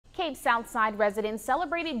Cape Southside residents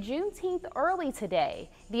celebrated Juneteenth early today.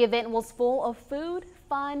 The event was full of food,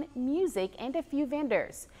 fun, music, and a few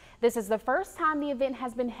vendors. This is the first time the event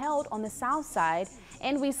has been held on the Southside,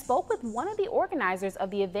 and we spoke with one of the organizers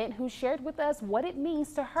of the event who shared with us what it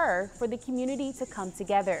means to her for the community to come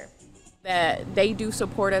together. That they do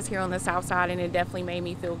support us here on the South Side, and it definitely made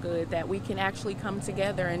me feel good that we can actually come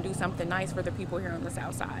together and do something nice for the people here on the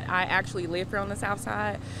South Side. I actually live here on the South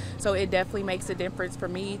Side, so it definitely makes a difference for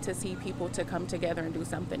me to see people to come together and do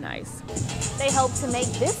something nice. They hope to make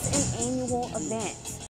this an annual event.